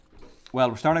Well,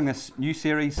 we're starting this new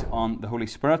series on the Holy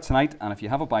Spirit tonight, and if you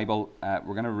have a Bible,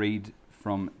 we're going to read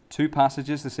from two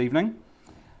passages this evening.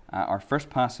 Our first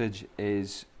passage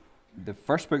is the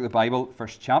first book of the Bible,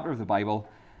 first chapter of the Bible,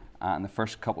 and the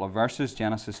first couple of verses,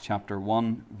 Genesis chapter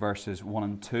 1, verses 1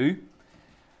 and 2.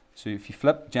 So if you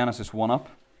flip Genesis 1 up,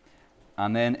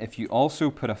 and then if you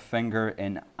also put a finger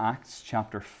in Acts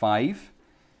chapter 5,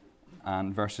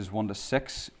 and verses 1 to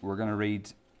 6, we're going to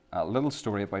read a little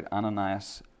story about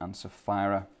Ananias and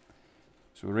Sapphira.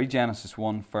 So we'll read Genesis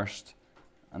 1 first,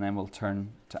 and then we'll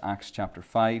turn to Acts chapter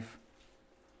 5.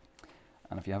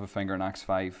 And if you have a finger in Acts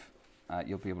 5,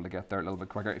 you'll be able to get there a little bit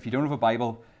quicker. If you don't have a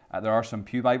Bible, there are some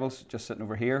pew Bibles just sitting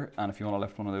over here, and if you want to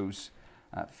lift one of those,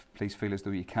 please feel as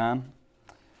though you can.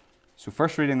 So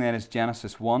first reading then is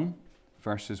Genesis 1,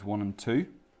 verses 1 and 2.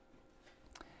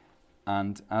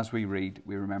 And as we read,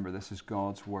 we remember this is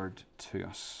God's word to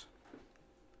us.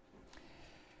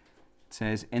 It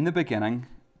says, "In the beginning,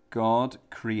 God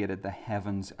created the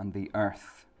heavens and the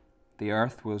earth. The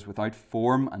earth was without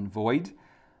form and void,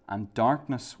 and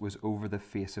darkness was over the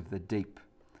face of the deep.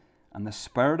 And the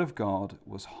Spirit of God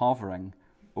was hovering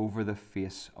over the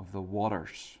face of the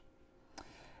waters."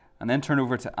 And then turn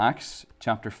over to Acts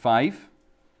chapter 5,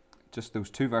 just those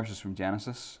two verses from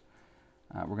Genesis.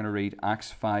 We're going to read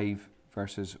Acts 5,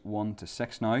 verses 1 to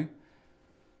 6 now.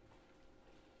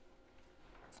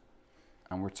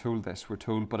 And we're told this,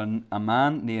 "But a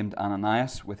man named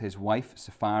Ananias with his wife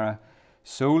Sapphira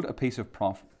sold a piece of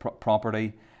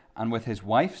property, and with his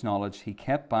wife's knowledge he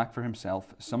kept back for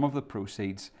himself some of the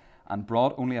proceeds and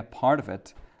brought only a part of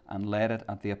it and laid it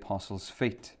at the apostles'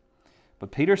 feet.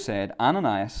 But Peter said,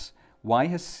 'Ananias, why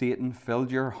has Satan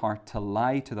filled your heart to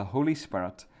lie to the Holy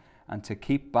Spirit and to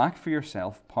keep back for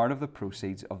yourself part of the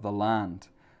proceeds of the land?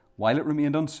 While it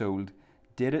remained unsold,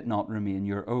 did it not remain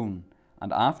your own?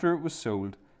 And after it was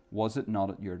sold, was it not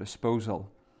at your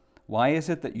disposal? Why is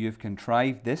it that you have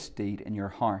contrived this deed in your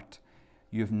heart?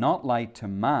 You have not lied to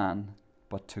man,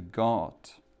 but to God.'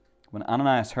 When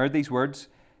Ananias heard these words,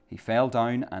 he fell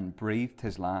down and breathed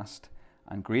his last,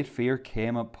 and great fear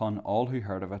came upon all who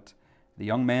heard of it. The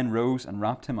young men rose and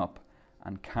wrapped him up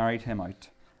and carried him out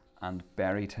and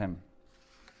buried him."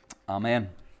 Amen.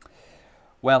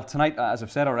 Well, tonight, as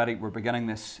I've said already, we're beginning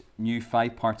this new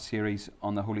 5-part series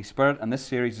on the Holy Spirit, and this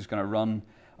series is going to run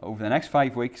over the next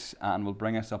 5 weeks and will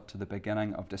bring us up to the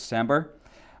beginning of December.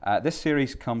 This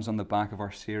series comes on the back of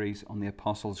our series on the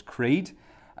Apostles' Creed.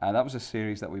 That was a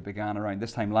series that we began around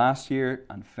this time last year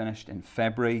and finished in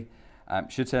February.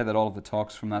 Should say that all of the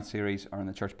talks from that series are in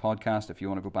the church podcast if you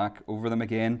want to go back over them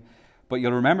again. But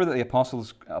you'll remember that the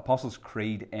Apostles'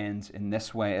 Creed ends in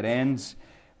this way. It ends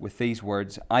with these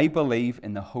words: "I believe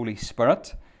in the Holy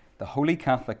Spirit, the Holy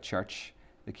Catholic Church,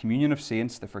 the communion of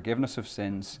saints, the forgiveness of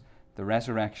sins, the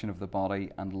resurrection of the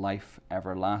body, and life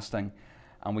everlasting."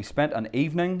 And we spent an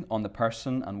evening on the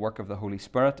person and work of the Holy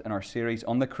Spirit in our series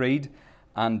on the Creed.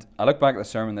 And I look back at the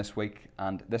sermon this week,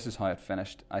 and this is how it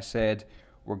finished. I said,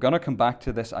 we're going to come back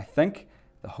to this. I think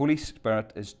the Holy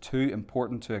Spirit is too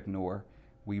important to ignore.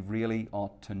 We really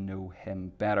ought to know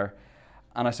him better.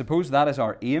 And I suppose that is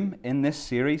our aim in this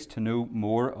series, to know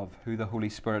more of who the Holy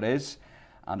Spirit is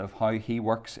and of how he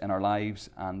works in our lives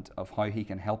and of how he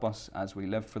can help us as we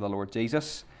live for the Lord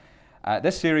Jesus.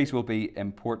 This series will be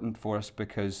important for us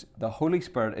because the Holy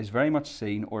Spirit is very much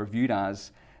seen or viewed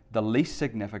as the least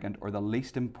significant or the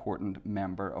least important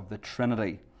member of the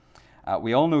Trinity.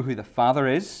 We all know who the Father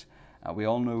is, we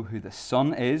all know who the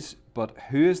Son is, but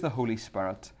who is the Holy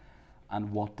Spirit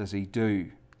and what does he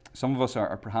do? Some of us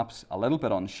are perhaps a little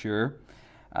bit unsure.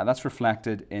 That's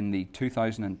reflected in the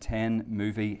 2010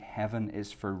 movie Heaven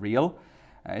is for Real.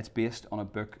 It's based on a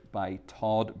book by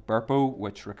Todd Burpo,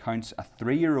 which recounts a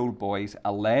 3-year-old boy's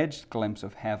alleged glimpse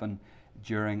of heaven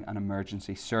during an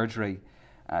emergency surgery.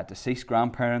 Deceased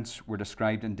grandparents were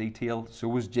described in detail. So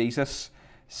was Jesus.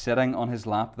 Sitting on his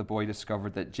lap, the boy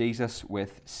discovered that Jesus,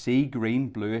 with sea green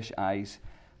bluish eyes,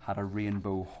 had a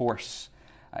rainbow horse.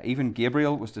 Even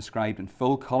Gabriel was described in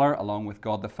full colour along with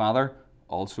God the Father,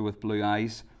 also with blue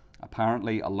eyes,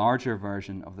 apparently a larger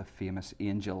version of the famous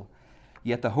angel.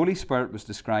 Yet the Holy Spirit was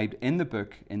described in the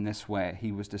book in this way.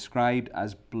 He was described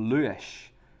as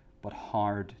bluish but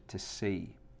hard to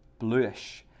see.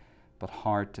 Bluish but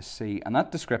hard to see. And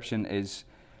that description is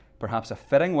perhaps a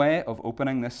fitting way of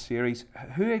opening this series.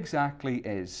 Who exactly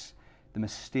is the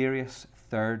mysterious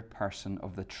third person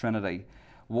of the Trinity?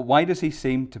 Why does he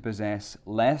seem to possess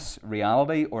less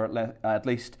reality, or at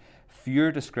least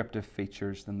fewer descriptive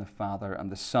features than the Father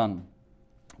and the Son?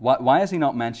 Why is he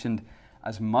not mentioned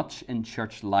as much in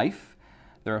church life?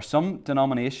 There are some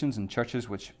denominations and churches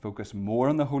which focus more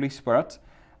on the Holy Spirit,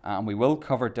 and we will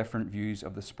cover different views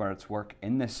of the Spirit's work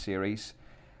in this series.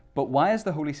 But why is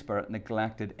the Holy Spirit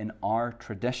neglected in our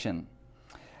tradition?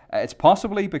 It's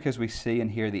possibly because we see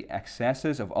and hear the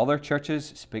excesses of other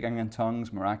churches, speaking in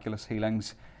tongues, miraculous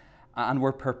healings, and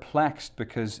we're perplexed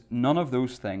because none of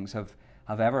those things have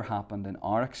ever happened in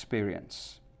our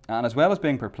experience. And as well as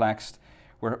being perplexed,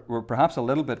 we're perhaps a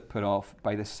little bit put off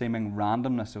by the seeming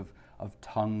randomness of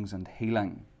tongues and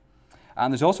healing.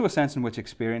 And there's also a sense in which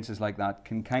experiences like that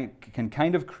can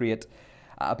kind of create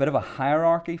a bit of a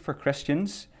hierarchy for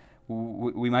Christians.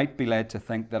 We might be led to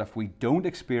think that if we don't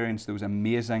experience those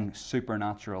amazing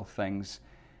supernatural things,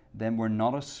 then we're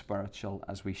not as spiritual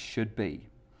as we should be.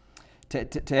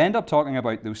 To end up talking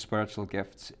about those spiritual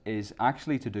gifts is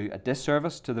actually to do a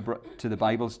disservice to the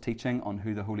Bible's teaching on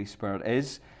who the Holy Spirit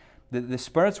is. The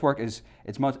Spirit's work is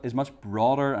much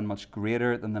broader and much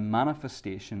greater than the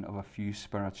manifestation of a few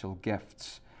spiritual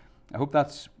gifts. I hope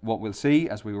that's what we'll see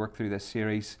as we work through this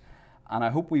series, and I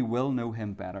hope we will know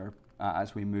Him better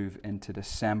as we move into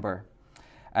December.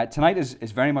 Tonight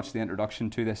is very much the introduction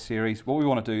to this series. What we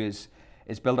want to do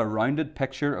is build a rounded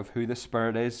picture of who the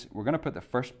Spirit is. We're going to put the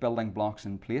first building blocks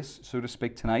in place, so to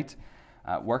speak, tonight.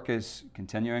 Work is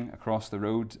continuing across the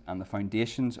road, and the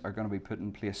foundations are going to be put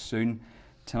in place soon.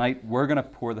 Tonight, we're going to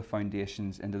pour the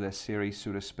foundations into this series,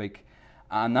 so to speak,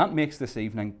 and that makes this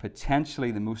evening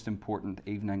potentially the most important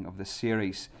evening of the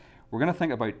series. We're going to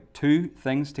think about two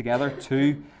things together,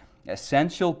 two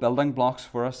essential building blocks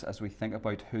for us as we think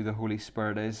about who the Holy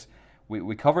Spirit is.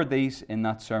 We covered these in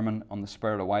that sermon on the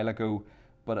Spirit a while ago,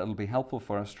 but it'll be helpful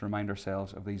for us to remind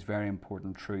ourselves of these very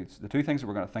important truths. The two things that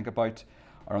we're going to think about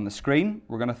are on the screen.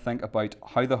 We're going to think about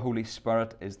how the Holy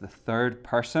Spirit is the third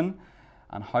person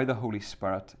and how the Holy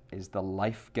Spirit is the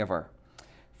life giver.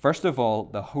 First of all,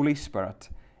 the Holy Spirit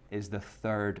is the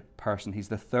third person. He's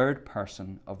the third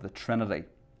person of the Trinity.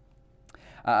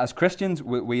 As Christians,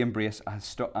 we embrace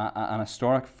an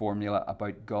historic formula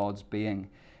about God's being.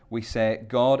 We say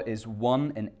God is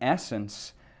one in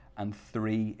essence and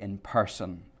three in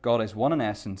person. God is one in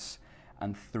essence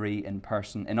and three in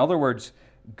person. In other words,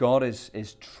 God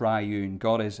is triune.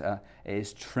 God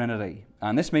is Trinity.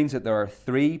 And this means that there are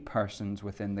three persons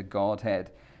within the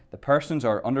Godhead. The persons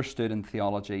are understood in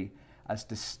theology as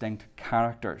distinct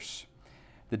characters.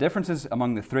 The differences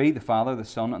among the three, the Father, the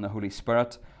Son, and the Holy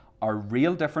Spirit, are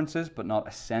real differences but not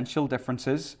essential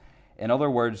differences. In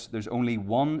other words, there's only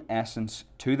one essence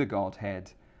to the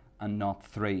Godhead and not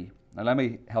three. Now let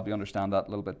me help you understand that a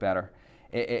little bit better.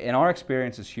 In our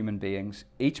experience as human beings,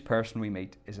 each person we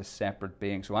meet is a separate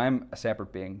being. So I'm a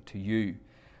separate being to you.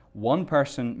 One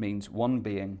person means one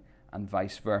being and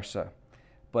vice versa.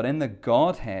 But in the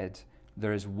Godhead,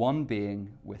 there is one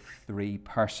being with three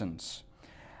persons.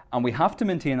 And we have to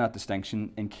maintain that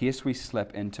distinction in case we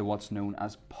slip into what's known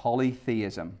as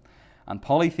polytheism. And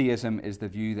polytheism is the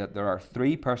view that there are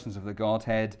three persons of the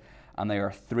Godhead and they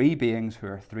are three beings who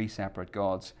are three separate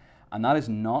gods. And that is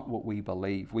not what we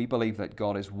believe. We believe that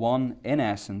God is one in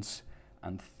essence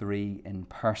and three in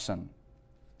person.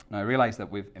 Now I realize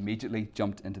that we've immediately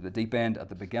jumped into the deep end at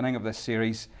the beginning of this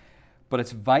series, but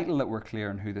it's vital that we're clear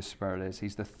on who the Spirit is.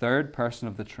 He's the third person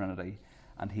of the Trinity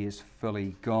and He is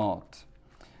fully God.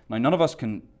 Now none of us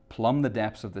can plumb the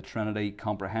depths of the Trinity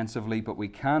comprehensively, but we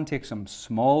can take some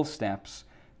small steps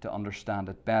to understand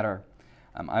it better.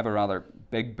 I have a rather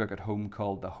big book at home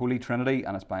called The Holy Trinity,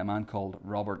 and it's by a man called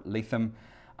Robert Leatham.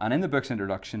 And in the book's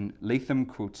introduction, Leatham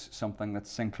quotes something that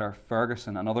Sinclair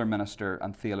Ferguson, another minister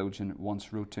and theologian,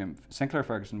 once wrote to him. Sinclair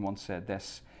Ferguson once said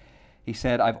this. He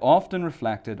said, "I've often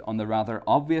reflected on the rather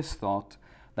obvious thought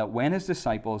that when His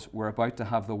disciples were about to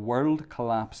have the world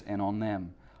collapse in on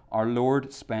them, our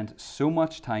Lord spent so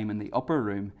much time in the upper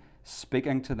room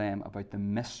speaking to them about the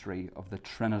mystery of the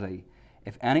Trinity.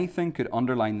 If anything could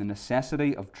underline the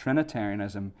necessity of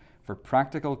Trinitarianism for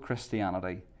practical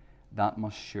Christianity, that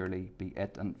must surely be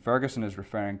it." And Ferguson is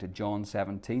referring to John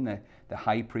 17, the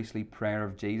high priestly prayer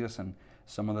of Jesus, and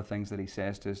some of the things that He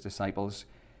says to His disciples.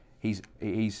 He's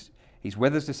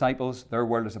with His disciples, their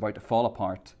world is about to fall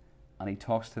apart, and He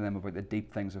talks to them about the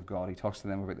deep things of God. He talks to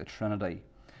them about the Trinity.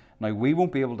 Now, we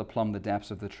won't be able to plumb the depths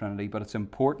of the Trinity, but it's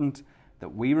important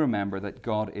that we remember that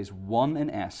God is one in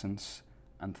essence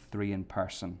and three in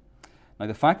person. Now,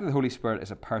 the fact that the Holy Spirit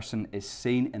is a person is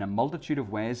seen in a multitude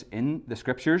of ways in the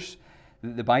Scriptures.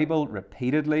 The Bible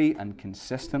repeatedly and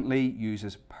consistently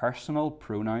uses personal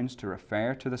pronouns to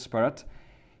refer to the Spirit.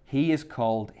 He is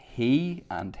called He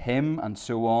and Him and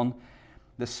so on.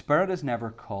 The Spirit is never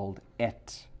called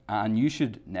It, and you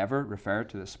should never refer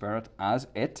to the Spirit as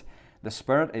It. The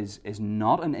Spirit is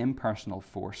not an impersonal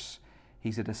force.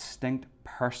 He's a distinct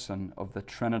person of the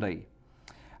Trinity.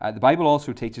 The Bible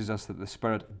also teaches us that the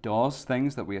Spirit does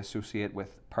things that we associate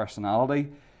with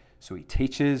personality. So he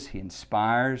teaches, he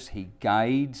inspires, he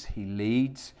guides, he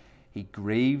leads, he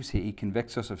grieves, he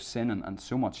convicts us of sin and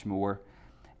so much more.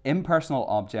 Impersonal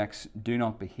objects do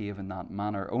not behave in that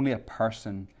manner. Only a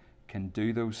person can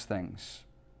do those things.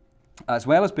 As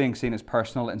well as being seen as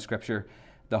personal in Scripture,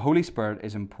 the Holy Spirit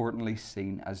is importantly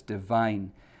seen as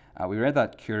divine. We read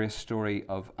that curious story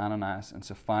of Ananias and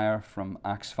Sapphira from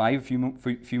Acts 5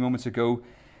 a few moments ago.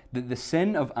 The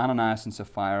sin of Ananias and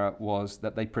Sapphira was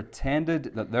that they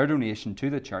pretended that their donation to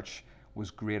the church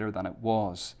was greater than it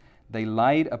was. They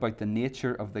lied about the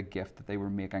nature of the gift that they were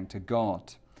making to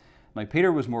God. Now,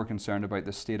 Peter was more concerned about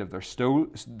the state of their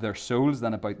souls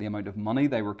than about the amount of money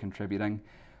they were contributing.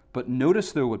 But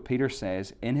notice, though, what Peter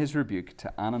says in his rebuke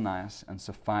to Ananias and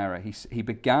Sapphira. He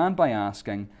began by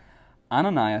asking,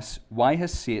 Ananias, why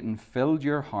has Satan filled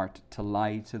your heart to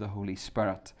lie to the Holy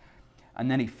Spirit?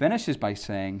 And then he finishes by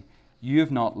saying, you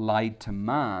have not lied to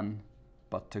man,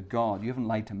 but to God. You haven't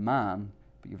lied to man,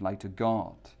 but you've lied to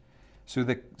God. So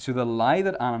the lie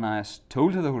that Ananias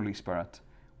told to the Holy Spirit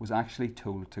was actually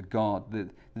told to God.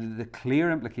 The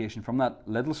clear implication from that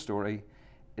little story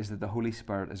is that the Holy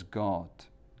Spirit is God.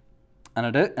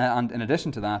 And in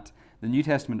addition to that, the New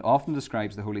Testament often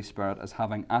describes the Holy Spirit as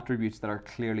having attributes that are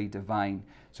clearly divine.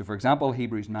 So for example,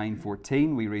 Hebrews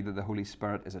 9:14, we read that the Holy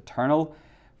Spirit is eternal.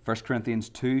 1 Corinthians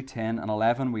 2:10 and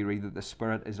 11, we read that the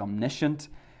Spirit is omniscient.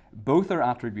 Both are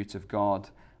attributes of God,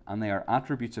 and they are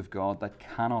attributes of God that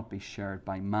cannot be shared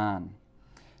by man.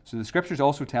 So the Scriptures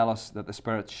also tell us that the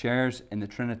Spirit shares in the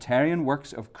Trinitarian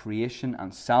works of creation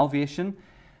and salvation.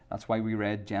 That's why we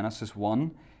read Genesis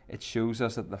 1. It shows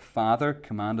us that the Father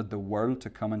commanded the world to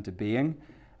come into being.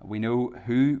 We know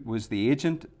who was the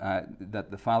agent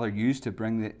that the Father used to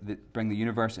bring the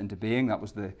universe into being. That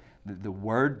was the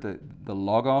Word, the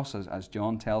Logos, as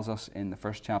John tells us in the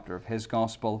first chapter of his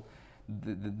Gospel,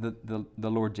 the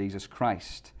Lord Jesus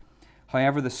Christ.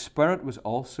 However, the Spirit was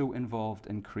also involved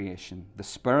in creation. The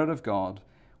Spirit of God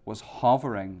was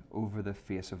hovering over the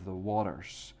face of the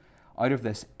waters. Out of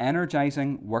this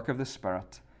energizing work of the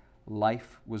Spirit,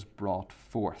 life was brought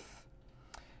forth.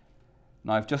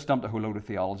 Now, I've just dumped a whole load of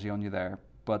theology on you there,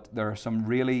 but there are some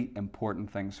really important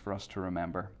things for us to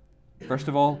remember. First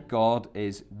of all, God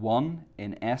is one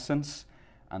in essence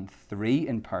and three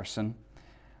in person,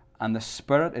 and the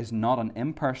Spirit is not an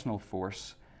impersonal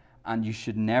force, and you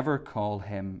should never call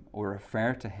him or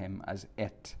refer to him as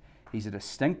it. He's a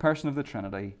distinct person of the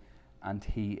Trinity, and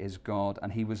he is God.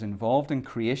 And he was involved in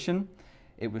creation.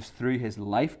 It was through his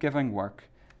life-giving work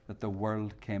that the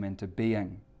world came into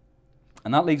being.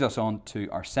 And that leads us on to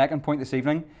our second point this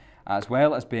evening. As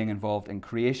well as being involved in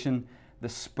creation, the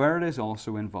Spirit is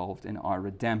also involved in our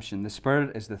redemption. The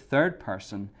Spirit is the third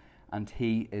person, and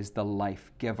he is the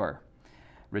life-giver.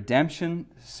 Redemption,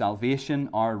 salvation,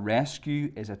 our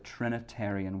rescue is a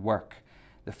Trinitarian work.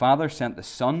 The Father sent the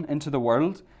Son into the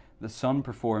world. The Son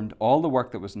performed all the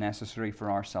work that was necessary for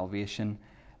our salvation,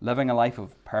 living a life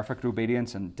of perfect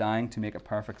obedience and dying to make a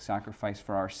perfect sacrifice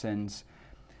for our sins.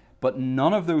 But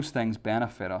none of those things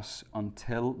benefit us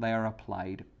until they are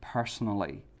applied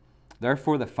personally.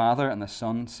 Therefore, the Father and the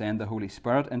Son send the Holy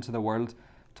Spirit into the world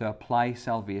to apply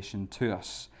salvation to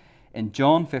us. In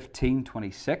John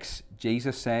 15:26,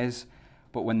 Jesus says,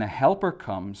 "But when the Helper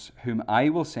comes, whom I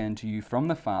will send to you from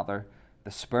the Father, the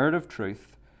Spirit of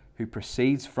truth, who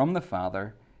proceeds from the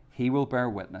Father, he will bear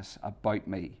witness about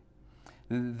me."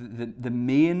 The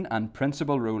main and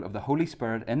principal role of the Holy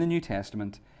Spirit in the New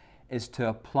Testament is to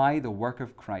apply the work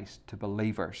of Christ to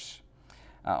believers.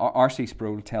 R.C.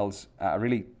 Sproul tells a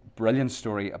really brilliant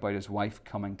story about his wife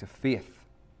coming to faith.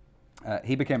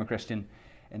 He became a Christian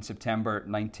in September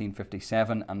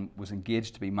 1957 and was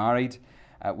engaged to be married.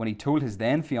 When he told his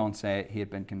then fiancée he had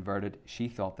been converted, she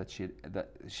thought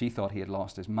he had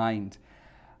lost his mind.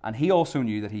 And he also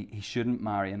knew that he shouldn't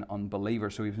marry an unbeliever,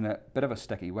 so he was in a bit of a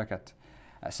sticky wicket.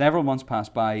 Several months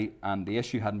passed by and the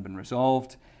issue hadn't been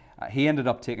resolved. He ended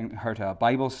up taking her to a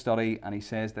Bible study, and he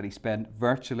says that he spent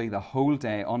virtually the whole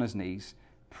day on his knees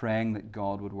praying that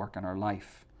God would work in her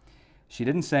life. She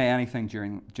didn't say anything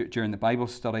during the Bible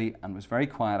study and was very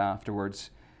quiet afterwards.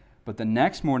 But the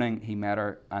next morning he met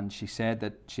her, and she said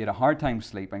that she had a hard time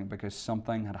sleeping because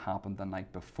something had happened the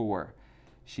night before.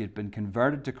 She had been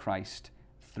converted to Christ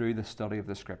through the study of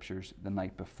the Scriptures the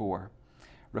night before.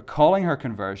 Recalling her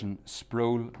conversion,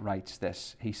 Sproul writes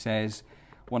this. He says,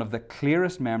 "One of the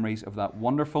clearest memories of that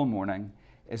wonderful morning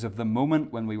is of the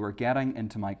moment when we were getting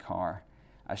into my car.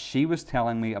 As she was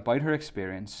telling me about her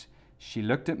experience, she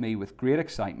looked at me with great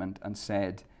excitement and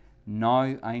said,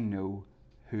 'Now I know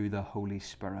who the Holy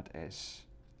Spirit is.'"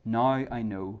 Now I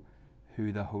know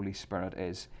who the Holy Spirit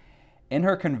is. In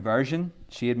her conversion,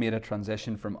 she had made a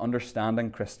transition from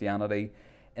understanding Christianity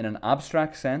in an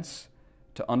abstract sense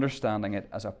to understanding it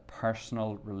as a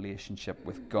personal relationship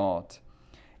with God.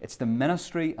 It's the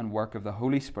ministry and work of the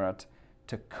Holy Spirit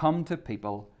to come to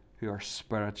people who are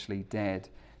spiritually dead.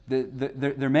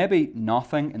 There may be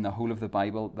nothing in the whole of the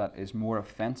Bible that is more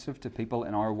offensive to people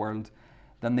in our world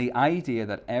than the idea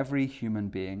that every human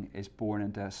being is born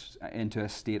into a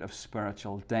state of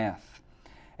spiritual death.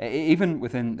 Even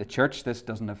within the church, this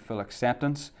doesn't have full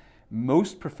acceptance.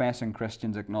 Most professing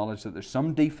Christians acknowledge that there's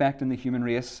some defect in the human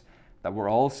race, that we're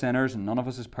all sinners and none of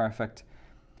us is perfect,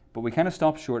 but we kind of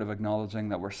stop short of acknowledging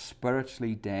that we're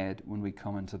spiritually dead when we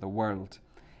come into the world.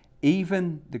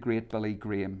 Even the great Billy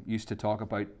Graham used to talk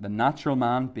about the natural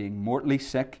man being mortally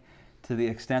sick to the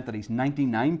extent that he's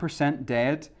 99%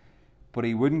 dead, but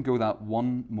he wouldn't go that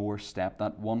one more step,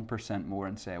 that 1% more,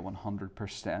 and say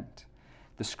 100%.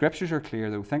 The scriptures are clear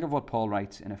though. Think of what Paul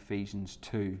writes in Ephesians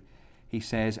 2. He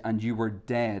says, "And you were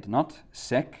dead," not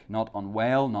sick, not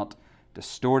unwell, not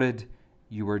distorted.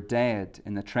 "You were dead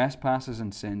in the trespasses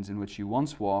and sins in which you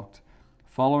once walked,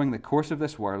 following the course of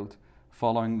this world,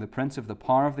 following the prince of the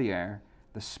power of the air,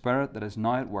 the spirit that is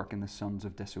now at work in the sons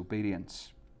of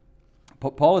disobedience."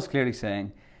 But Paul is clearly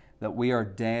saying that we are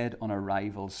dead on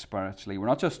arrival spiritually. We're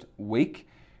not just weak,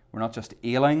 we're not just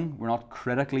ailing, we're not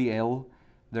critically ill.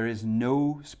 There is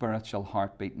no spiritual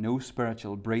heartbeat, no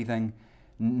spiritual breathing,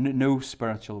 no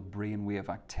spiritual brainwave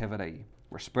activity.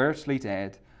 We're spiritually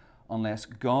dead unless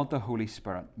God the Holy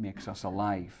Spirit makes us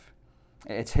alive.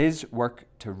 It's His work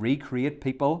to recreate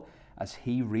people as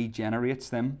He regenerates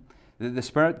them. The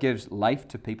Spirit gives life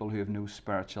to people who have no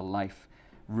spiritual life.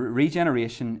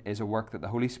 Regeneration is a work that the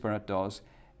Holy Spirit does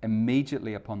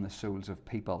immediately upon the souls of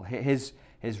people. His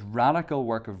radical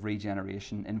work of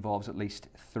regeneration involves at least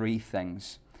three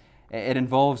things. It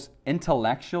involves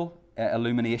intellectual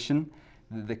illumination.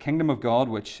 The kingdom of God,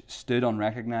 which stood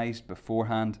unrecognized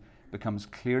beforehand, becomes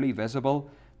clearly visible.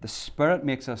 The Spirit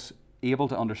makes us able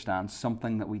to understand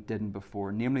something that we didn't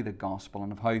before, namely the gospel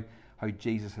and of how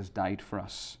Jesus has died for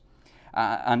us.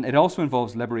 And it also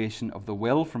involves liberation of the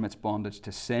will from its bondage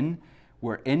to sin.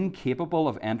 We're incapable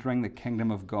of entering the kingdom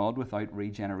of God without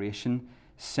regeneration.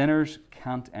 Sinners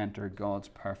can't enter God's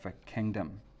perfect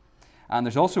kingdom. And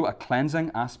there's also a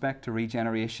cleansing aspect to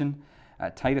regeneration.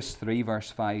 Titus 3 verse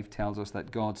 5 tells us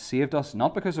that God saved us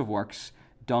not because of works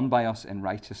done by us in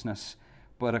righteousness,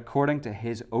 but according to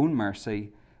His own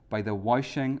mercy by the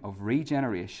washing of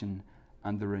regeneration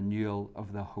and the renewal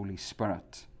of the Holy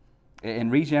Spirit.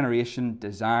 In regeneration,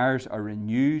 desires are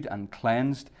renewed and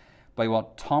cleansed by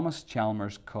what Thomas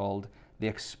Chalmers called the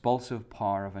expulsive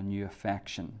power of a new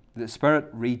affection. The Spirit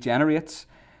regenerates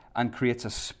and creates a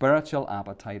spiritual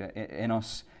appetite in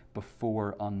us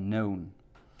before unknown.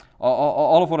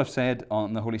 All of what I've said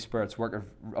on the Holy Spirit's work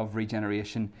of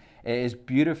regeneration is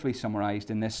beautifully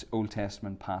summarized in this Old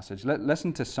Testament passage.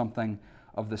 Listen to something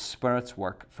of the Spirit's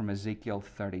work from Ezekiel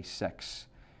 36.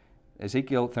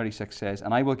 Ezekiel 36 says,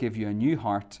 "And I will give you a new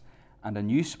heart, and a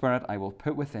new spirit I will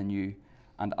put within you,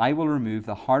 and I will remove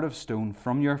the heart of stone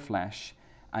from your flesh,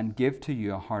 and give to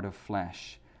you a heart of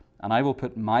flesh. And I will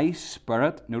put my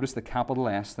spirit," notice the capital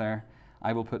S there,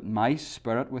 "I will put my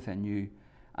spirit within you,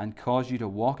 and cause you to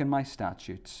walk in my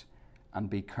statutes, and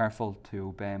be careful to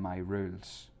obey my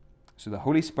rules." So the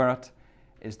Holy Spirit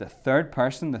is the third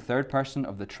person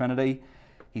of the Trinity.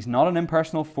 He's not an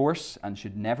impersonal force and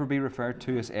should never be referred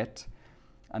to as it.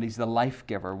 And He's the life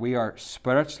giver. We are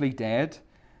spiritually dead,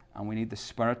 and we need the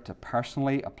Spirit to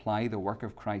personally apply the work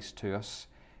of Christ to us.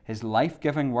 His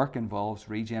life-giving work involves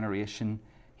regeneration.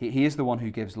 He is the one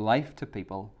who gives life to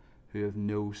people who have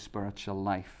no spiritual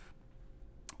life.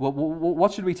 Well,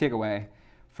 what should we take away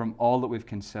from all that we've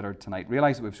considered tonight?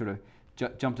 Realize that we've sort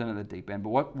of jumped into the deep end,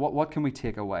 but what can we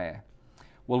take away?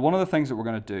 Well, one of the things that we're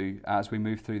going to do as we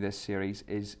move through this series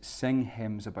is sing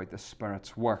hymns about the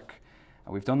Spirit's work.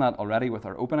 We've done that already with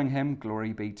our opening hymn,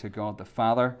 "Glory be to God the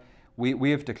Father."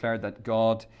 We have declared that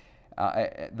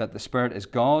that the Spirit is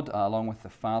God, along with the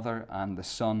Father and the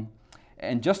Son.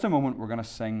 In just a moment, we're going to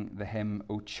sing the hymn,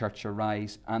 "O Church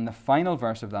Arise," and the final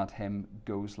verse of that hymn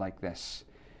goes like this: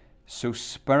 "So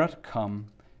Spirit come,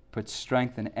 put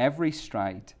strength in every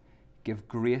stride, give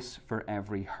grace for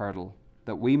every hurdle,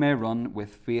 that we may run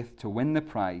with faith to win the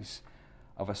prize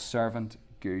of a servant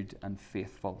good and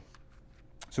faithful."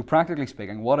 So practically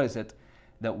speaking, what is it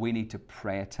that we need to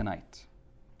pray tonight?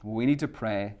 We need to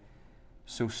pray,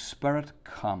 "So Spirit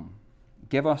come,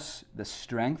 give us the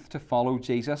strength to follow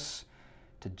Jesus,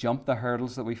 to jump the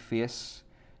hurdles that we face,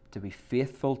 to be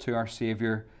faithful to our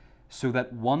Saviour, so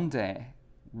that one day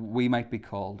we might be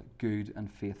called good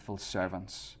and faithful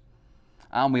servants.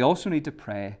 And we also need to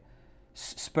pray,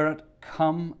 Spirit,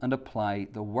 come and apply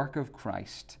the work of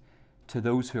Christ to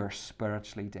those who are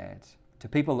spiritually dead, to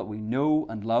people that we know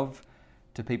and love,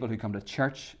 to people who come to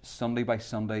church Sunday by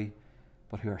Sunday,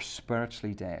 but who are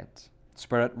spiritually dead.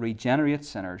 Spirit, regenerate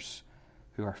sinners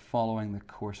who are following the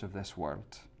course of this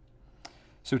world.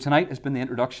 So tonight has been the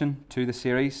introduction to the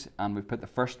series, and we've put the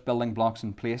first building blocks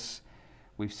in place.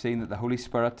 We've seen that the Holy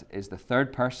Spirit is the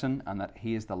third person and that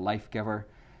He is the life giver.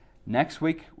 Next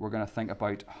week, we're going to think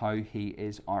about how He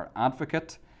is our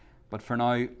advocate. But for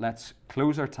now, let's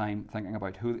close our time thinking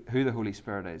about who the Holy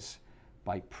Spirit is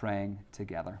by praying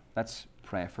together. Let's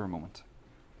pray for a moment.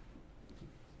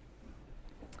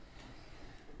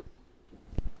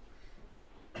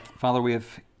 Father, we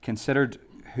have considered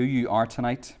who You are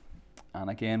tonight. And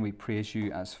again, we praise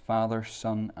You as Father,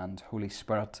 Son, and Holy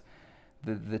Spirit,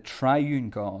 the triune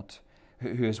God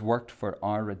who has worked for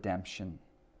our redemption.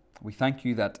 We thank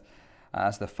You that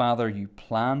as the Father, You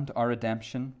planned our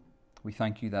redemption. We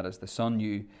thank You that as the Son,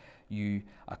 you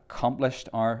accomplished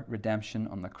our redemption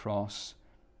on the cross.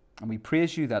 And we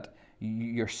praise You that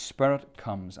Your Spirit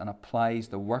comes and applies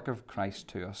the work of Christ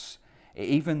to us,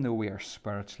 even though we are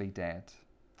spiritually dead.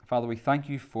 Father, we thank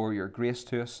You for Your grace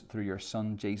to us through Your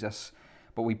Son, Jesus.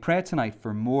 But we pray tonight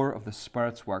for more of the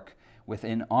Spirit's work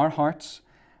within our hearts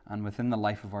and within the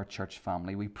life of our church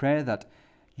family. We pray that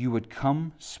You would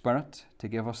come, Spirit, to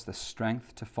give us the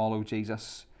strength to follow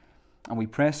Jesus. And we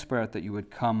pray, Spirit, that You would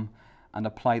come and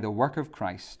apply the work of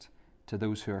Christ to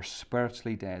those who are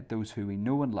spiritually dead, those who we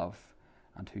know and love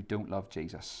and who don't love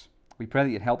Jesus. We pray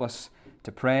that You'd help us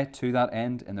to pray to that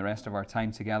end in the rest of our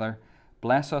time together.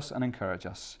 Bless us and encourage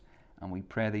us. And we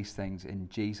pray these things in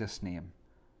Jesus' name.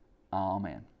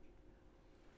 Amen.